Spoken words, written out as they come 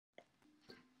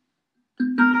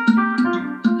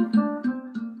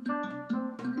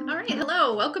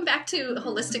Hello, welcome back to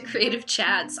Holistic Creative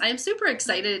Chats. I am super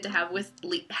excited to have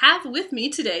with me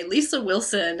today Lisa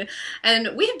Wilson,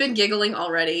 and we have been giggling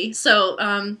already. So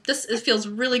it feels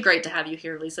really great to have you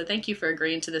here, Lisa. Thank you for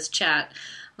agreeing to this chat.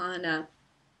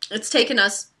 It's taken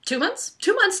us 2 months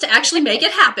to actually make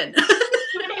it happen.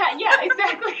 Yeah,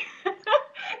 exactly.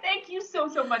 Thank you so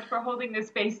much for holding this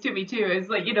space to me too. It's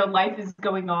like, life is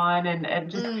going on and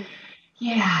just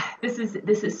yeah, this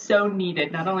is so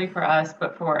needed, not only for us,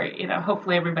 but for,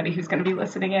 hopefully everybody who's going to be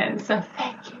listening in. So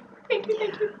thank you. Thank you.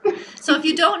 Thank you. So if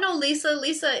you don't know Lisa,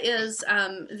 Lisa is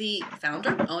the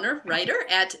founder, owner, writer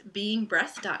at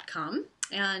beingbreath.com.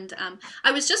 And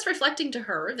I was just reflecting to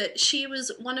her that she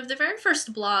was one of the very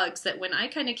first blogs that when I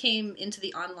kind of came into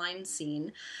the online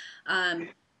scene,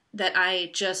 that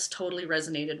I just totally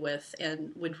resonated with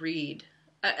and would read.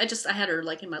 I had her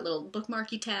like in my little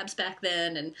bookmarky tabs back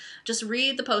then and just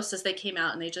read the posts as they came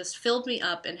out, and they just filled me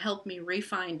up and helped me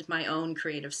refine my own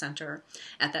creative center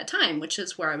at that time, which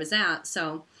is where I was at.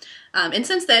 So, and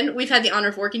since then we've had the honor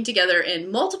of working together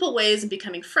in multiple ways and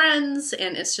becoming friends,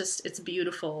 and it's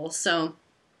beautiful. So,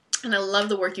 and I love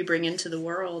the work you bring into the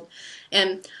world.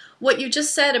 And what you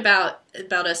just said about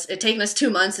us, it taking us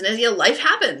 2 months, and life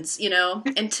happens,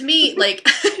 And to me, like,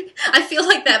 I feel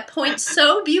like that points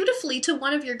so beautifully to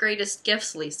one of your greatest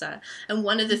gifts, Lisa, and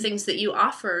one of the things that you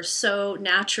offer so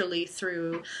naturally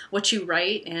through what you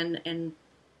write, and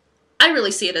I really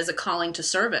see it as a calling to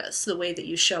service, the way that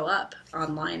you show up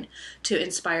online to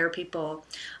inspire people,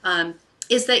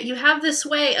 is that you have this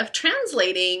way of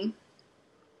translating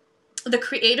the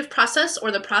creative process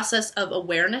or the process of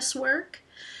awareness work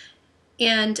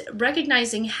and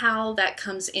recognizing how that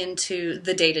comes into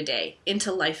the day-to-day,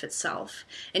 into life itself.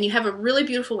 And you have a really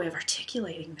beautiful way of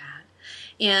articulating that.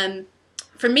 And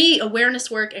for me, awareness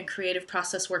work and creative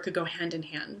process work could go hand in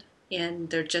hand.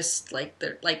 And they're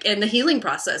in the healing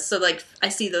process. So like I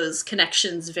see those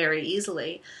connections very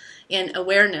easily. And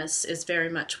awareness is very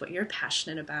much what you're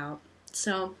passionate about.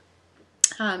 So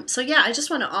yeah, I just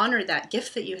want to honor that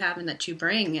gift that you have and that you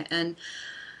bring. And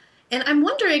I'm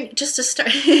wondering, just to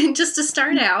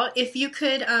start out, if you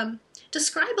could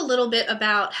describe a little bit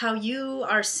about how you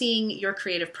are seeing your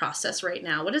creative process right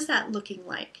now. What is that looking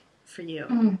like for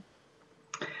you?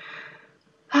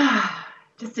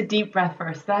 Just a deep breath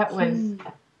first.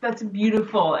 That's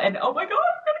beautiful. And oh my God,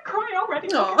 I'm going to cry already.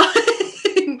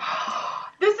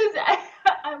 This is,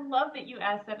 I love that you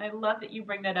asked that. I love that you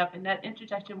bring that up. And that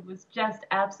interjection was just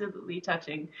absolutely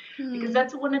touching, because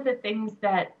that's one of the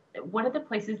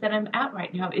places that I'm at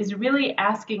right now is really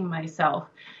asking myself,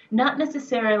 not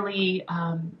necessarily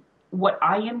what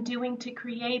I am doing to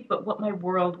create, but what my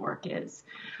world work is.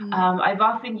 I've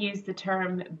often used the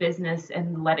term business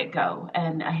and let it go.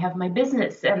 And I have my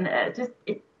business, and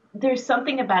there's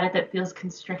something about it that feels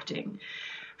constricting.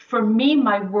 For me,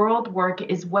 my world work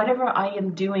is whatever I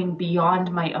am doing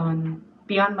beyond my own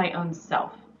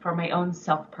self, for my own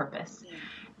self-purpose. Yeah.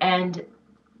 And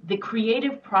the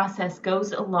creative process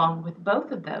goes along with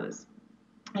both of those.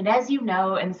 And as you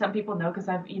know, and some people know because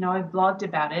I've blogged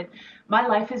about it, my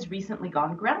life has recently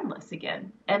gone groundless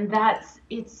again. And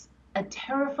it's a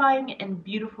terrifying and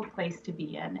beautiful place to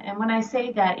be in. And when I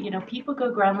say that, people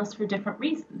go groundless for different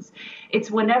reasons.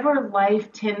 It's whenever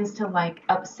life tends to like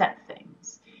upset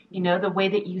things. The way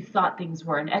that you thought things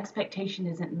were, an expectation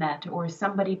isn't met, or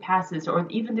somebody passes, or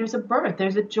even there's a birth,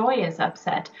 there's a joyous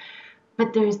upset.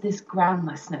 But there's this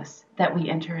groundlessness that we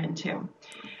enter into.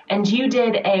 And you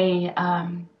did a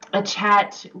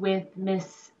chat with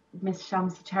Miss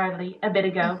Shamsi Charlie a bit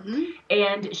ago,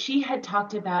 and she had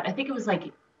talked about, I think it was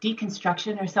like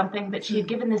deconstruction or something, but she had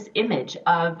given this image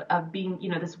of being,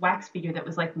 this wax figure that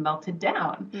was like melted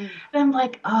down. And I'm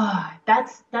like,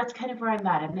 that's kind of where I'm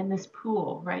at. I'm in this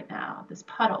pool right now, this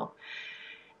puddle.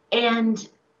 And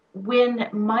when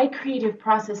my creative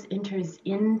process enters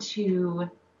into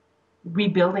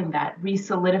rebuilding that,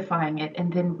 re-solidifying it,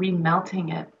 and then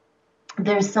remelting it,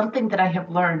 there's something that I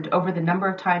have learned over the number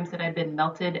of times that I've been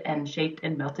melted and shaped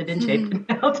and melted and shaped and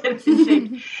melted and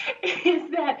shaped,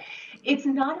 is that it's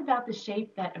not about the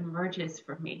shape that emerges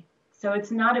for me. So it's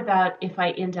not about if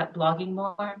I end up blogging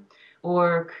more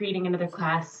or creating another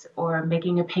class or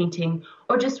making a painting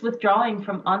or just withdrawing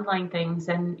from online things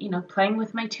and, playing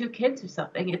with my 2 kids or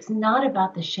something. It's not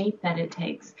about the shape that it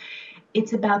takes.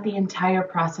 It's about the entire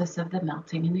process of the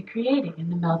melting and the creating,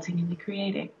 and the melting and the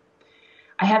creating.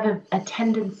 I have a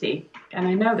tendency, and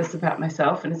I know this about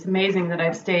myself, and it's amazing that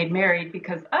I've stayed married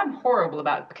because I'm horrible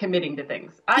about committing to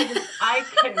things. I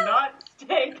cannot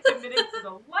stay committed to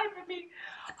the life of me.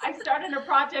 I start on a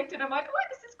project and I'm like, oh,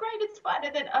 this is great, it's fun,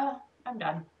 and then I'm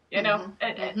done.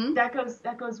 And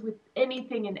that goes with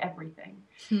anything and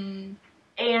everything.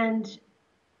 And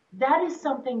that is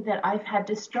something that I've had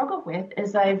to struggle with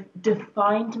as I've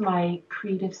defined my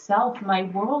creative self, my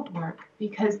world work,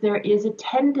 because there is a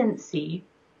tendency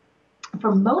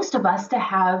for most of us to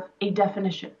have a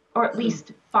definition, or at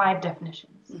least 5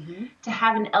 definitions, to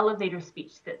have an elevator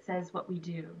speech that says what we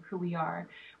do, who we are.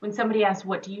 When somebody asks,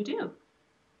 what do?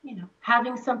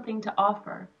 Having something to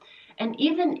offer. And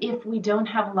even if we don't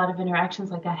have a lot of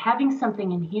interactions like that, having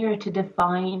something in here to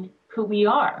define who we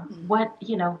are,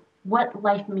 what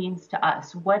life means to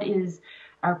us, what is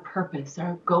our purpose,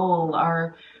 our goal,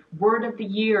 our word of the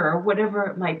year, or whatever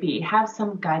it might be, have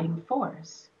some guiding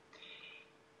force.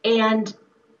 And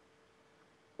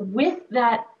with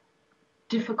that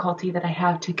difficulty that I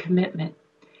have to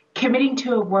committing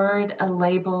to a word, a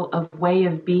label, a way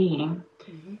of being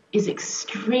is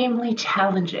extremely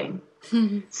challenging.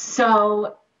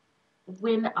 So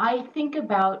when I think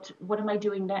about what am I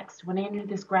doing next, when I enter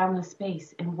this groundless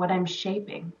space and what I'm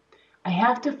shaping, I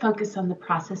have to focus on the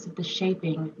process of the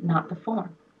shaping, not the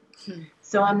form.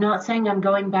 So I'm not saying I'm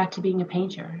going back to being a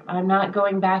painter. I'm not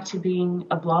going back to being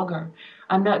a blogger.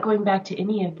 I'm not going back to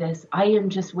any of this. I am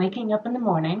just waking up in the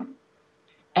morning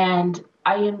and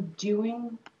I am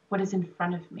doing what is in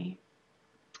front of me.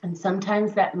 And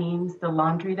sometimes that means the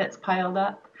laundry that's piled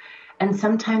up. And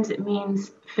sometimes it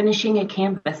means finishing a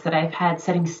canvas that I've had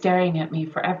sitting staring at me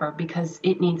forever because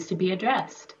it needs to be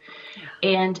addressed.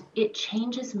 And it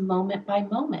changes moment by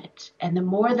moment. And the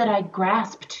more that I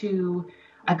grasp to,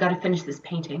 I've got to finish this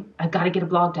painting, I've got to get a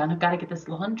blog done, I've got to get this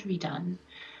laundry done,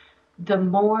 the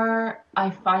more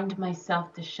I find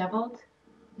myself disheveled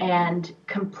and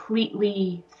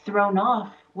completely thrown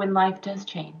off when life does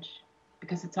change.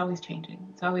 Because it's always changing.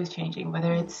 It's always changing,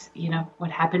 whether it's,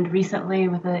 what happened recently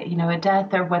with a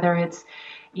death, or whether it's,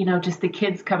 just the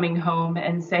kids coming home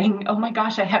and saying, oh my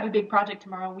gosh, I have a big project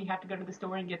tomorrow. We have to go to the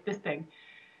store and get this thing.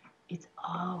 It's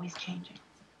always changing.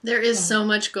 There is so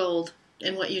much gold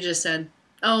in what you just said.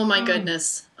 Oh my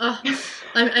goodness. Oh,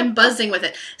 I'm buzzing with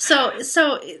it.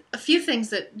 So a few things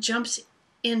that jumped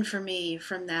in for me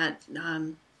from that,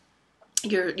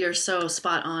 you're so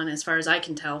spot on as far as I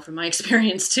can tell from my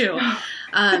experience too.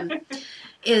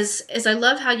 Is I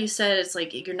love how you said it's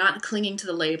like you're not clinging to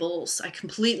the labels. I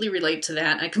completely relate to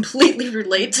that. I completely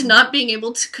relate to not being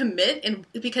able to commit, and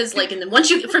because and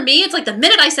then for me it's like the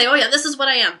minute I say, oh yeah, this is what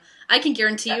I am, I can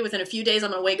guarantee you within a few days I'm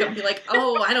gonna wake up and be like,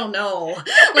 oh, I don't know,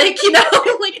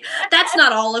 that's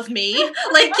not all of me,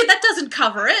 that doesn't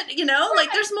cover it,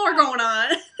 there's more going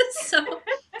on.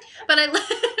 But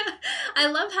I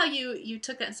love how you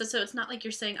took that. So it's not like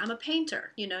you're saying I'm a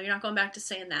painter. You're not going back to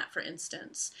saying that, for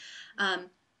instance.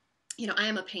 I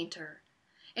am a painter.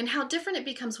 And how different it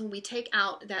becomes when we take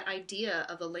out that idea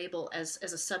of a label as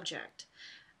a subject,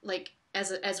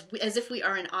 as if we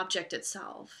are an object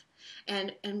itself.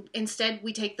 And instead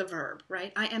we take the verb,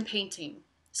 right? I am painting.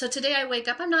 So today I wake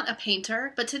up, I'm not a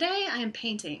painter, but today I am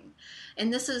painting.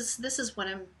 And this is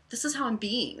how I'm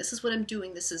being. This is what I'm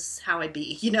doing. This is how I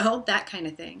be, that kind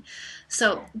of thing.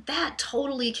 So that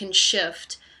totally can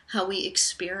shift how we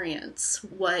experience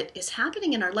what is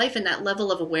happening in our life in that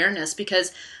level of awareness,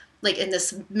 because in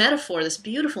this metaphor, this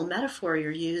beautiful metaphor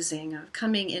you're using of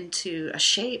coming into a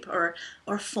shape or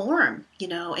form,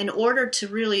 in order to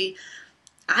really,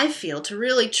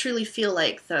 truly feel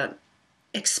like the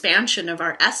expansion of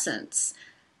our essence,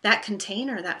 that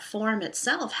container, that form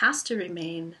itself has to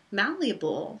remain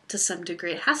malleable to some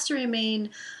degree. It has to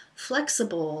remain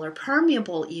flexible or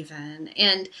permeable even,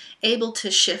 and able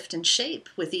to shift and shape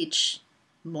with each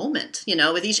moment,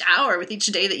 with each hour, with each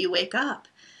day that you wake up.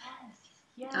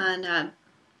 Yes.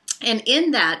 And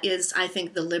in that is, I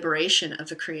think, the liberation of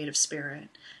the creative spirit,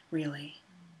 really.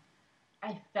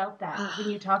 I felt that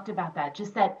when you talked about that,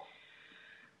 just that.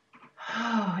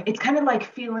 It's kind of like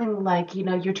feeling like,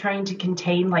 you're trying to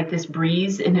contain this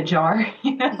breeze in a jar,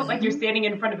 like you're standing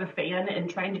in front of a fan and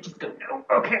trying to just go, no,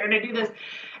 okay, I'm going to do this.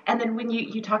 And then when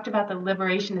you talked about the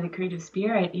liberation of the creative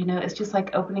spirit, it's just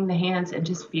like opening the hands and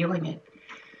just feeling it.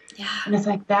 Yeah. And it's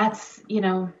like, that's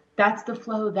the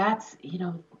flow. That's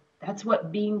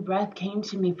what being breath came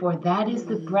to me for. That is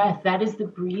the breath. That is the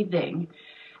breathing.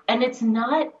 And it's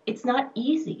not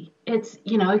easy. It's,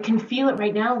 I can feel it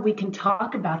right now. We can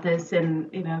talk about this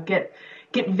and,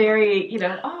 get very,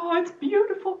 oh, it's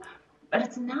beautiful, but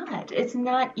it's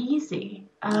not easy.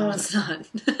 No, it's not.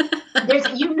 There's,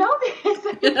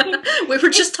 this. We were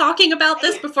just talking about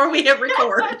this before we hit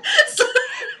record. So.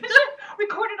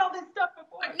 Recorded all this stuff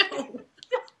before. No.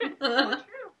 It's so true.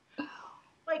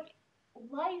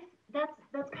 Life,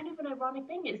 that's kind of an ironic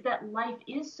thing, is that life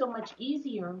is so much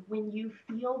easier when you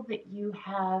feel that you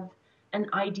have an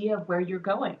idea of where you're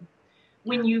going.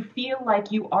 When you feel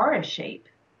like you are a shape,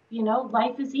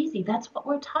 life is easy. That's what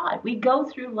we're taught. We go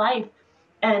through life,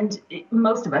 and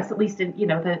most of us, at least in,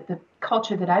 the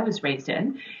culture that I was raised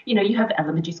in, you have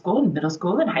elementary school and middle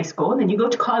school and high school, and then you go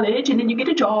to college, and then you get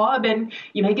a job, and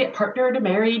you may get partnered or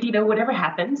married, whatever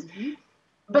happens. Mm-hmm.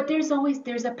 But there's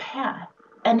a path.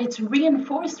 And it's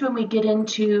reinforced when we get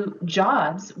into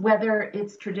jobs, whether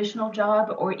it's traditional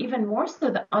job or even more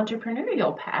so the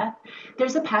entrepreneurial path.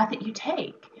 There's a path that you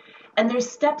take. And there's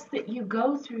steps that you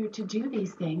go through to do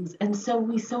these things. And so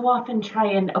we so often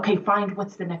try and, find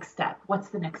what's the next step? What's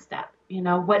the next step?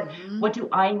 What do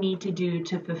I need to do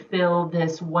to fulfill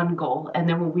this one goal? And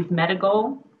then when we've met a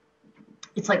goal,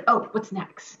 it's like, oh, what's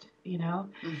next?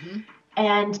 Mm-hmm.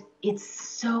 And it's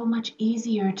so much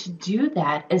easier to do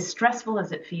that, as stressful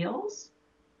as it feels,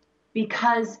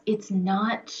 because it's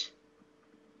not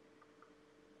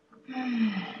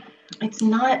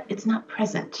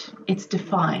present. It's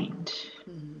defined.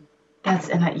 Mm-hmm.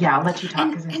 I'll let you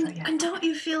talk. And don't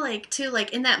you feel like too,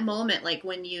 like in that moment, like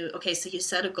when so you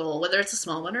set a goal, whether it's a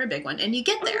small one or a big one, and you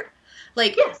get there.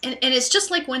 Like, yes. and it's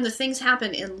just like when the things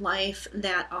happen in life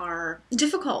that are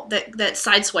difficult, that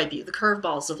sideswipe you, the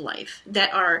curveballs of life,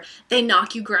 they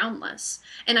knock you groundless.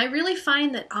 And I really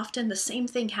find that often the same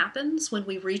thing happens when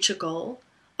we reach a goal.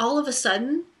 All of a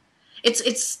sudden,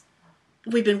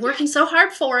 we've been working so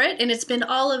hard for it, and it's been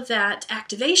all of that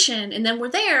activation, and then we're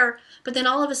there, but then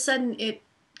all of a sudden it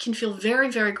can feel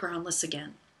very, very groundless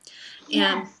again.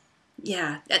 Yes. And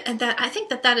yeah, and that I think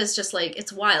that is just like,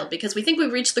 it's wild, because we think we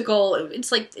reached the goal.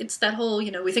 It's like, it's that whole,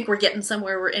 we think we're getting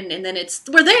somewhere, and then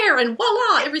we're there, and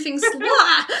voila, everything's blah.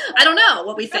 I don't know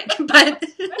what we think, but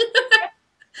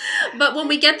but when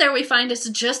we get there, we find it's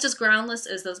just as groundless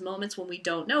as those moments when we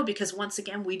don't know, because once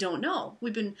again, we don't know.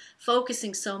 We've been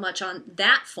focusing so much on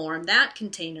that form, that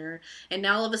container, and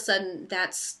now all of a sudden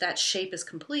that shape is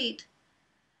complete,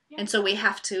 and so we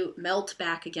have to melt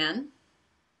back again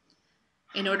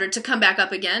in order to come back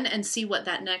up again and see what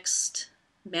that next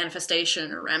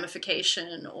manifestation or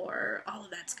ramification or all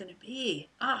of that's going to be.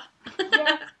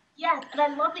 Yes, and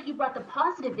I love that you brought the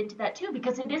positive into that too,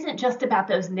 because it isn't just about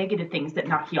those negative things that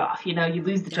knock you off. You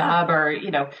lose the job, or,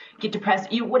 get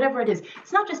depressed, whatever it is.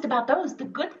 It's not just about those. The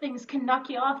good things can knock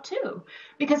you off too,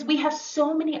 because we have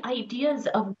so many ideas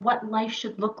of what life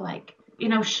should look like.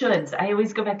 Shoulds. I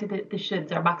always go back to the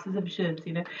shoulds, our boxes of shoulds,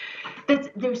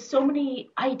 There's so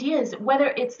many ideas, whether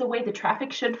it's the way the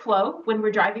traffic should flow when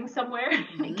we're driving somewhere.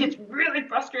 Mm-hmm. It gets really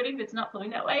frustrating if it's not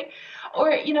flowing that way. Or,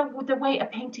 the way a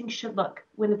painting should look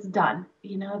when it's done,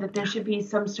 that there should be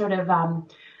some sort of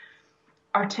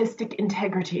artistic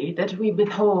integrity that we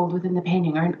withhold within the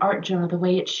painting, or an art journal, the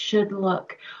way it should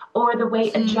look, or the way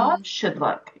a job should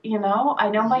look. I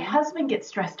know my husband gets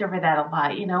stressed over that a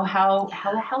lot, how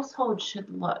a household should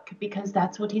look, because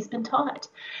that's what he's been taught.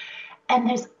 And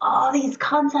there's all these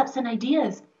concepts and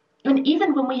ideas. And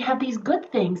even when we have these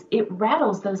good things, it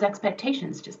rattles those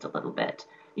expectations just a little bit.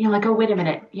 Like, oh, wait a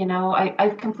minute,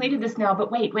 I've completed this now,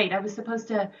 but wait, I was supposed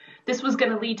to, this was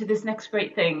going to lead to this next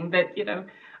great thing that,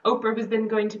 Oprah was then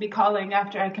going to be calling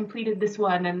after I completed this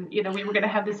one, and, we were going to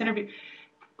have this interview.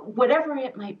 Whatever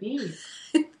it might be,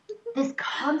 this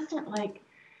constant,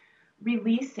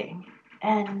 releasing.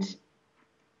 And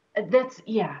that's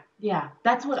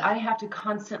what I have to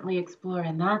constantly explore.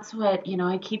 And that's what,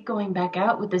 I keep going back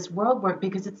out with this world work,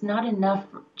 because it's not enough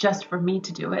just for me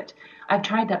to do it. I've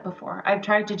tried that before. I've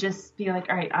tried to just be like,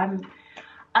 all right,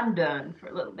 I'm done for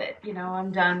a little bit.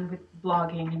 I'm done with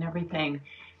blogging and everything.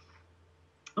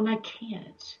 And I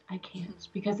can't,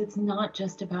 because it's not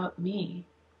just about me.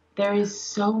 There is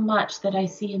so much that I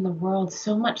see in the world,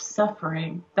 so much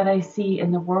suffering that I see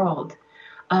in the world.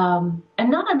 And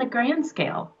not on the grand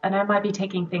scale. And I might be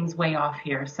taking things way off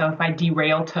here. So if I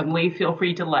derail totally, feel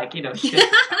free to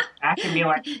shift back and be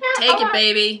like, take it,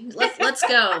 baby. Let's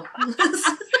go.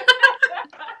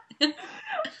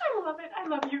 I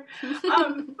love you.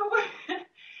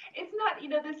 It's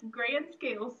not, this grand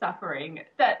scale suffering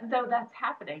though that's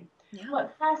happening. Yeah.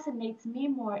 What fascinates me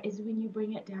more is when you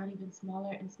bring it down even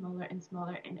smaller and smaller and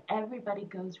smaller, and everybody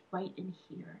goes right in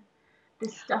here. The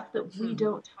stuff that we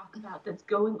don't talk about that's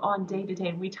going on day to day.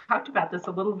 And we talked about this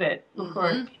a little bit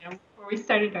before, before we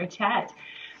started our chat,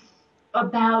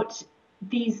 about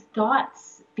these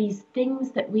thoughts, these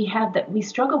things that we have that we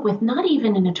struggle with, not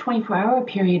even in a 24-hour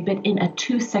period, but in a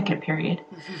 2-second period,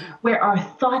 where our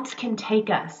thoughts can take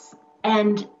us.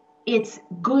 And it's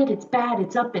good, it's bad,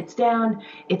 it's up, it's down,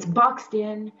 it's boxed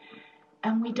in.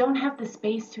 And we don't have the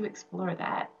space to explore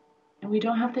that. And we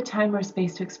don't have the time or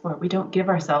space to explore it. We don't give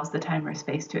ourselves the time or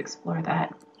space to explore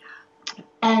that.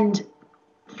 And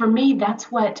for me,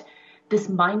 that's what this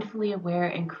mindfully aware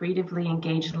and creatively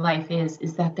engaged life is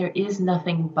that there is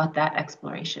nothing but that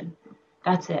exploration.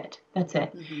 That's it. That's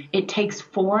it. Mm-hmm. It takes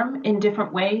form in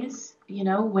different ways. You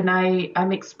know, when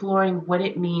I'm exploring what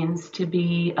it means to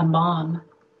be a mom,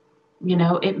 you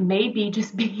know, it may be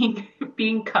just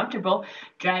being comfortable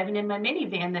driving in my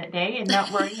minivan that day and not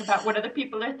worrying about what other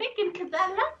people are thinking, because I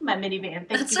love my minivan.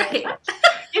 Thank you very much.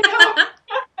 You know,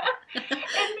 it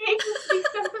may just be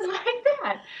something like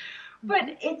that.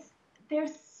 But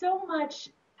there's so much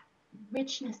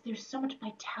richness, there's so much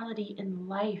vitality in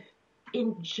life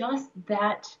in just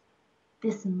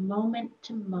this moment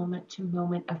to moment to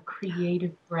moment of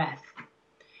creative breath.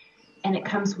 And it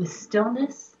comes with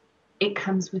stillness, it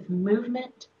comes with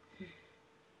movement.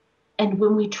 And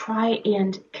when we try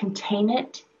and contain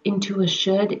it into a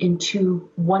should, into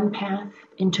one path,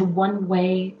 into one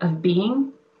way of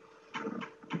being,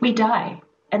 we die.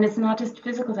 And it's not just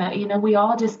physical die. You know, we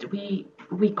all just, we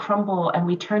crumble and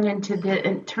we turn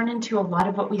into a lot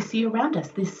of what we see around us,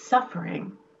 this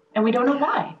suffering. And we don't know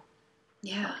why.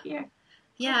 Yeah.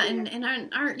 Yeah.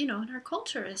 And our you know, and our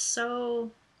culture is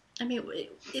so, I mean,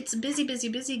 it's busy, busy,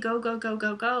 busy, go, go, go,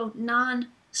 go, go,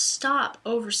 non-stop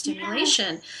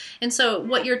overstimulation. Yes. And so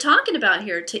what you're talking about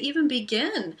here, to even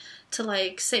begin to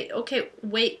like say, okay,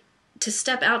 wait, to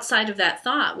step outside of that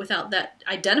thought without that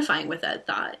identifying with that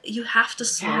thought, you have to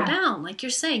slow down. Like you're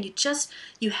saying,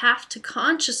 you have to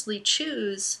consciously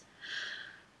choose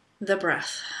the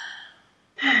breath.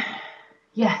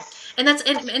 Yes. And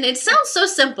and it sounds so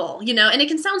simple, you know, and it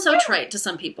can sound so trite to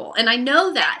some people. And I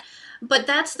know that, but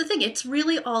that's the thing. It's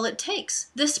really all it takes.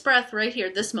 This breath right here,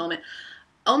 this moment.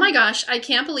 Oh my gosh, I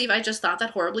can't believe I just thought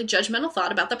that horribly judgmental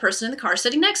thought about the person in the car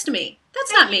sitting next to me.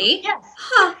 That's not me. Yes.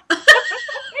 Huh.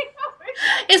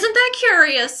 Isn't that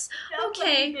curious?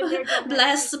 Okay.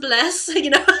 Bless, you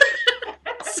know.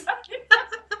 Exactly.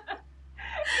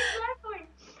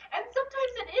 And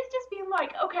sometimes it is just being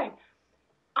like, okay,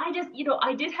 I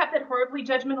did have that horribly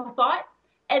judgmental thought,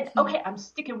 and okay, I'm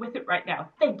sticking with it right now.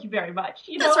 Thank you very much.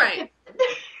 You know, that's right.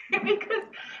 Because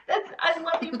I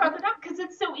love you brought it up, because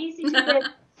it's so easy to then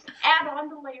add on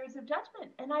the layers of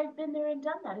judgment. And I've been there and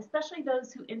done that, especially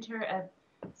those who enter a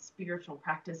spiritual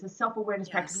practice, a self-awareness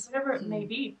practice, whatever it may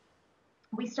be.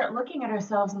 We start looking at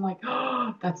ourselves and like,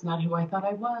 oh, that's not who I thought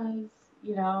I was.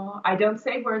 You know, I don't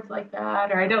say words like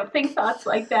that, or I don't think thoughts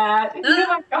like that. And you're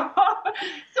like, oh.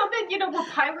 So then, you know, we're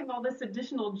piling all this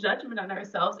additional judgment on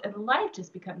ourselves, and life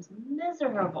just becomes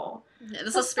miserable. Yeah,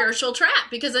 it's a spiritual trap,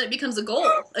 because then it becomes a goal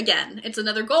again. It's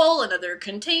another goal, another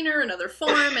container, another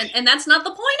form, and that's not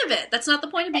the point of it. That's not the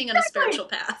point of being on a spiritual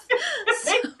path.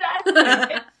 So.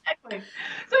 Exactly.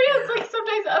 So yeah, it's like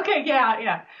sometimes, okay,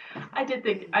 yeah. I did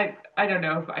think, I don't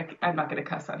know if I'm not going to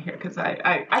cuss on here, because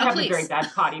I have a very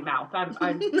bad potty mouth. I'm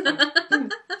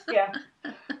yeah.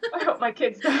 I hope my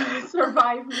kids don't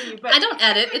survive me. But I don't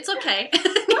edit. It's okay.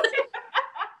 It's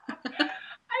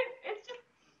just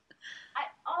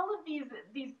all of these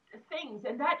things,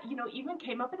 and that, you know, even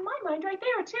came up in my mind right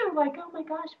there too. Like, oh my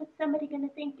gosh, what's somebody going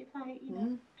to think if I, you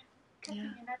know,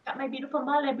 and I've got my beautiful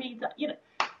mother, you know.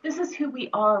 This is who we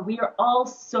are. We are all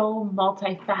so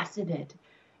multifaceted.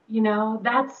 You know,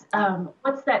 that's,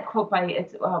 what's that quote by,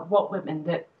 Walt Whitman,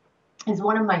 that is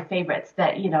one of my favorites,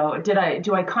 that, you know, do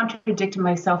I contradict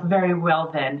myself very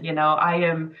well then? You know, I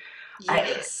am,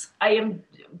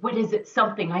 what is it?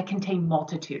 Something, I contain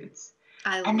multitudes.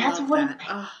 And that's one of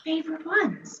my favorite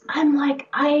ones. I'm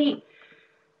like,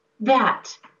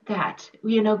 that,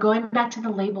 you know, going back to the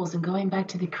labels and going back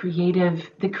to the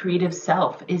creative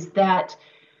self, is that,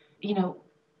 you know,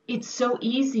 it's so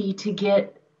easy to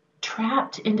get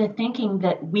trapped into thinking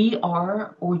that we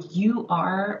are, or you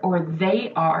are, or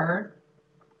they are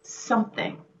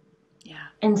something. Yeah.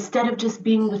 Instead of just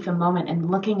being with the moment and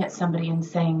looking at somebody and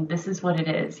saying, this is what it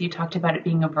is. You talked about it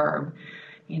being a verb,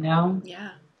 you know?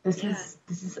 Yeah. This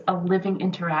is a living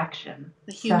interaction.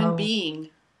 The human being.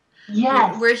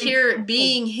 Yes. We're here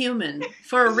being human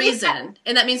for a reason.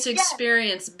 And that means to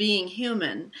experience being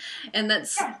human. And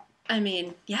that's, I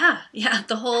mean,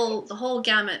 the whole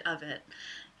gamut of it.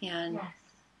 And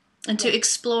to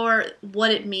explore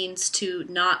what it means to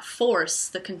not force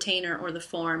the container or the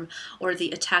form or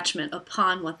the attachment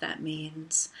upon what that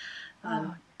means.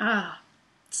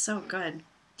 So good.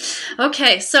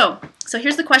 Okay, so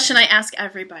here's the question I ask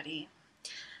everybody.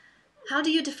 How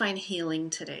do you define healing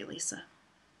today, Lisa?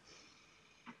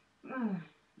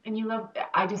 And you love,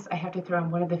 I have to throw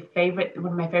in one of my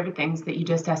favorite things that you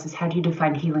just asked is, how do you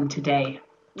define healing today?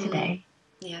 Today.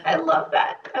 Yeah. I love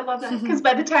that. Because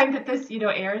by the time that this, you know,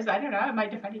 airs, I don't know, I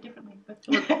might define it differently. But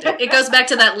it goes back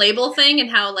to that label thing, and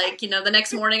how, like, you know, the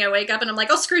next morning I wake up and I'm like,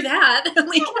 oh, screw that. Like,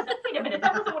 wait a minute,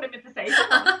 that wasn't what I meant to say.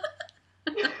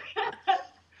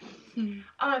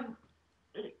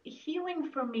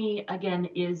 me, again,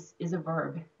 is a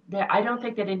verb. I don't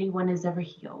think that anyone is ever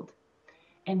healed.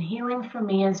 And healing for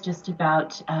me is just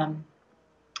about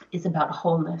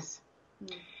wholeness.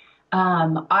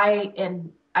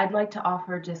 I'd like to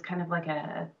offer just kind of like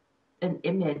an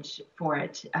image for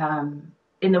it,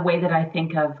 in the way that I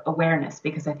think of awareness,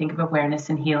 because I think of awareness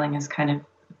and healing as kind of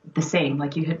the same,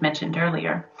 like you had mentioned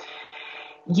earlier.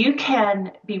 You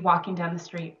can be walking down the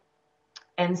street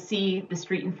and see the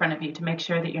street in front of you to make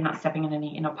sure that you're not stepping in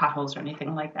any, potholes or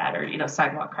anything like that, or,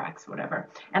 sidewalk cracks, whatever.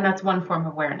 And that's one form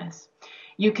of awareness.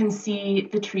 You can see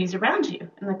the trees around you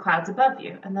and the clouds above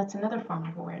you, and that's another form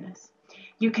of awareness.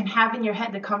 You can have in your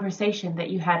head the conversation that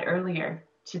you had earlier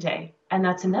today, and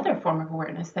that's another form of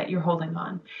awareness that you're holding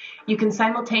on. You can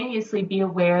simultaneously be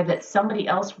aware that somebody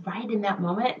else right in that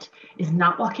moment is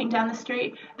not walking down the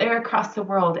street. They're across the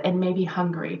world and maybe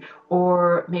hungry,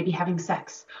 or maybe having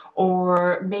sex,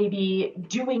 or maybe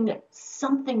doing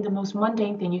something, the most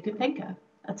mundane thing you could think of.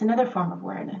 That's another form of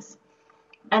awareness.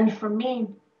 And for me,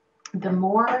 the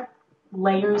more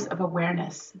layers of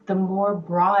awareness, the more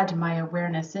broad my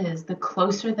awareness is, the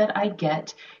closer that I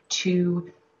get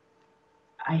to,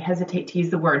 I hesitate to use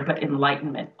the word, but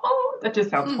enlightenment. Oh, that just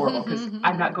sounds horrible, because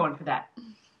I'm not going for that.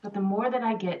 But the more that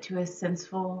I get to a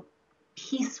senseful,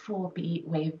 peaceful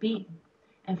way of being.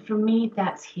 And for me,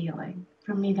 that's healing.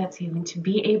 For me, that's healing. To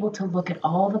be able to look at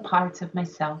all the parts of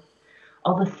myself,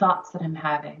 all the thoughts that I'm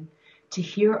having, to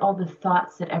hear all the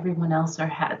thoughts that everyone else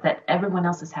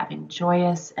is having,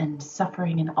 joyous and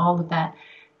suffering and all of that,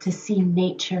 to see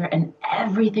nature and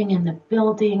everything in the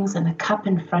buildings and the cup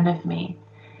in front of me,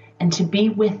 and to be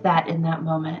with that in that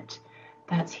moment,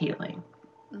 that's healing.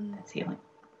 That's healing.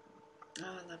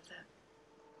 Oh, I love that.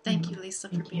 Thank you, Lisa,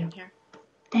 for being here.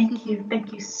 Thank you.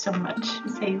 Thank you so much,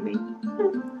 Ms.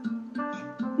 Hali.